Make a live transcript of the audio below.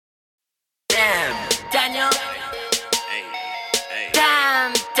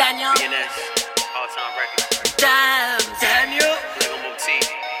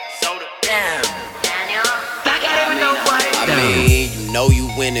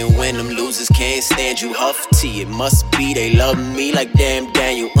winning when them losers can't stand you. Huff T, it must be they love me like damn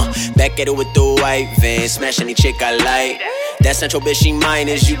Daniel. Back at it with the white van, smash any chick I like. That central bitch, she mine,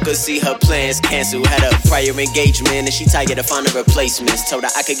 as you could see her plans cancel. Had a prior engagement and she tired of finding replacements. Told her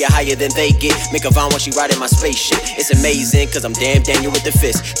I could get higher than they get. Make a vine while she riding my spaceship. It's amazing cause I'm damn Daniel with the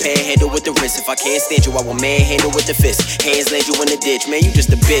fist. Panhandle with the wrist. If I can't stand you, I will manhandle with the fist. Hands land you in the ditch. Man, you just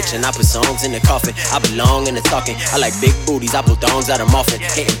a bitch. And I put songs in the coffin. I belong in the talking. I like big booties. I pull thongs out of muffin.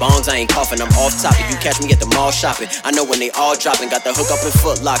 Hitting bongs, I ain't coughing. I'm off topic. You catch me at the mall shopping. I know when they all dropping. Got the hook up in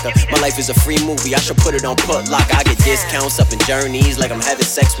Foot Locker. My life is a free movie. I should put it on Put Locker. I get discounts up in journeys like I'm having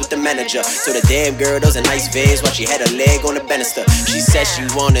sex with the manager. So the damn girl does a nice Vans while she had a leg on the banister. She said she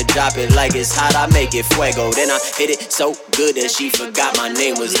wanna drop it like it's hot. I make it fuego. Then I hit it so good that she forgot my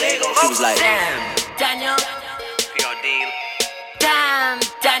name was Lego. She was like, damn, Daniel. Damn,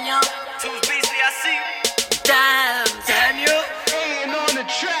 Daniel. Tools Beasley, I see you. Damn, Daniel. Ayden on the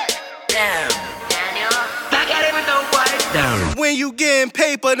track. Damn, Daniel. Back at it with the white. Damn. When you getting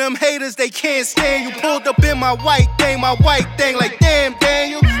paper, them haters, they can't stand you. Pulled up in my white thing like damn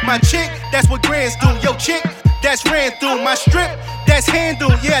Daniel. My chick, that's what grands do. Yo chick, that's ran through. My strip, that's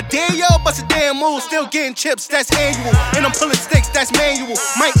handle. Yeah, I dare y'all bust a damn move. Still getting chips, that's annual. And I'm pulling sticks, that's manual.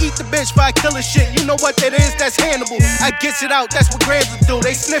 Might eat the bitch if I kill a shit. You know what that is, that's Hannibal. I gets it out, that's what grands will do.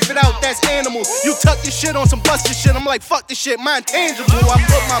 They sniff it out, that's animals. You tuck your shit on some busted shit. I'm like, fuck this shit, mine tangible. I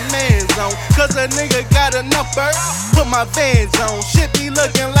put my mans on, cause a nigga got enough bird. Put my Vans on, shit be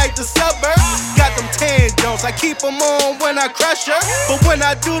looking like the suburbs. Got them tan Jones, I keep them on when I crush her. But when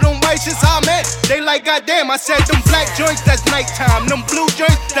I do them white shits, oh man, they like goddamn. I said them black joints, that's nighttime. Them blue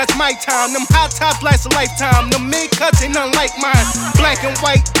joints, that's my time. Them hot tops last a lifetime. Them mid cuts ain't nothing like mine. Black and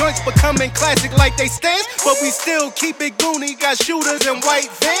white joints becoming classic like they stands, but we still keep it goony. Got shooters and white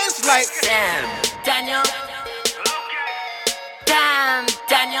Vans like damn, Daniel. Damn,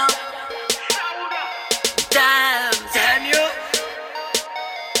 Daniel. Damn, Daniel.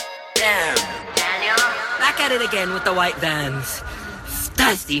 Damn, Daniel. Back at it again with the white Vans.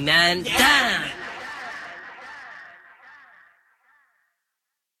 Thirsty, man. Damn.